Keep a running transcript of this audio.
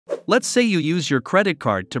Let's say you use your credit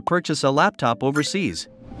card to purchase a laptop overseas.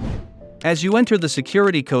 As you enter the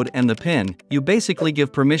security code and the PIN, you basically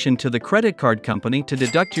give permission to the credit card company to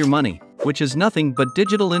deduct your money, which is nothing but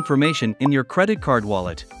digital information in your credit card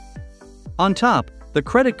wallet. On top, the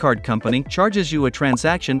credit card company charges you a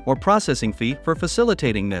transaction or processing fee for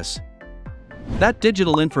facilitating this. That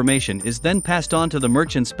digital information is then passed on to the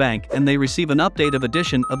merchant's bank and they receive an update of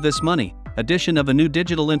addition of this money, addition of a new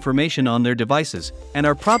digital information on their devices, and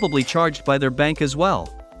are probably charged by their bank as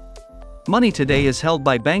well. Money today is held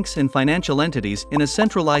by banks and financial entities in a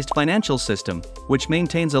centralized financial system, which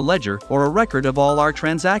maintains a ledger or a record of all our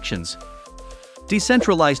transactions.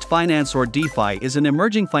 Decentralized finance or DeFi is an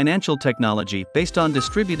emerging financial technology based on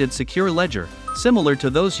distributed secure ledger, similar to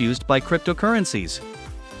those used by cryptocurrencies.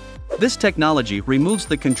 This technology removes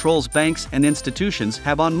the controls banks and institutions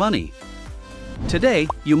have on money. Today,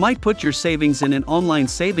 you might put your savings in an online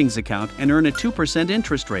savings account and earn a 2%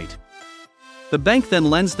 interest rate. The bank then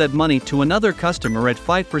lends that money to another customer at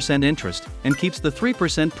 5% interest and keeps the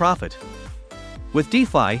 3% profit. With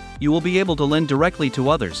DeFi, you will be able to lend directly to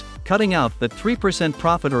others, cutting out that 3%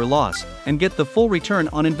 profit or loss, and get the full return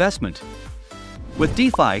on investment. With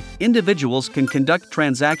DeFi, individuals can conduct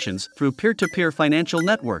transactions through peer-to-peer financial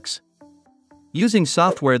networks. Using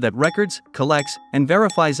software that records, collects, and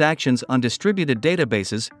verifies actions on distributed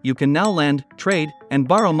databases, you can now lend, trade, and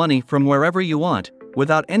borrow money from wherever you want,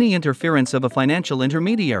 without any interference of a financial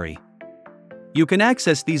intermediary. You can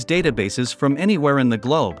access these databases from anywhere in the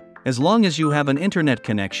globe, as long as you have an internet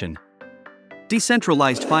connection.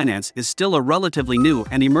 Decentralized finance is still a relatively new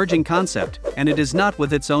and emerging concept, and it is not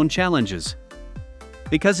with its own challenges.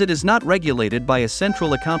 Because it is not regulated by a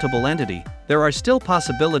central accountable entity, there are still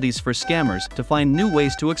possibilities for scammers to find new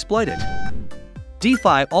ways to exploit it.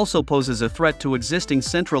 DeFi also poses a threat to existing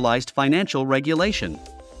centralized financial regulation.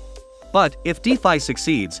 But if DeFi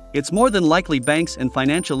succeeds, it's more than likely banks and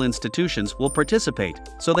financial institutions will participate,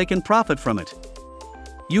 so they can profit from it.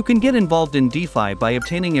 You can get involved in DeFi by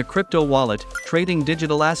obtaining a crypto wallet, trading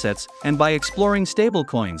digital assets, and by exploring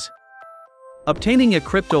stablecoins. Obtaining a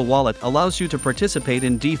crypto wallet allows you to participate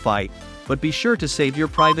in DeFi, but be sure to save your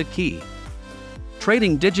private key.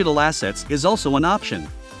 Trading digital assets is also an option.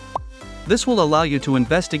 This will allow you to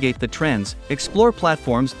investigate the trends, explore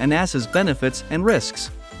platforms and assess benefits and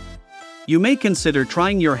risks. You may consider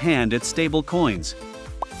trying your hand at stable coins.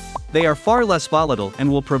 They are far less volatile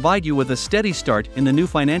and will provide you with a steady start in the new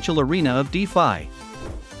financial arena of DeFi.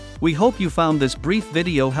 We hope you found this brief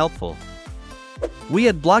video helpful. We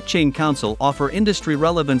at Blockchain Council offer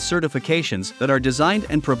industry-relevant certifications that are designed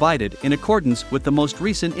and provided in accordance with the most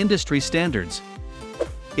recent industry standards.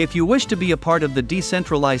 If you wish to be a part of the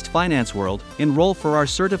decentralized finance world, enroll for our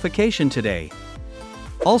certification today.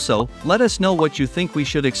 Also, let us know what you think we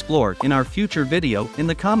should explore in our future video in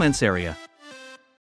the comments area.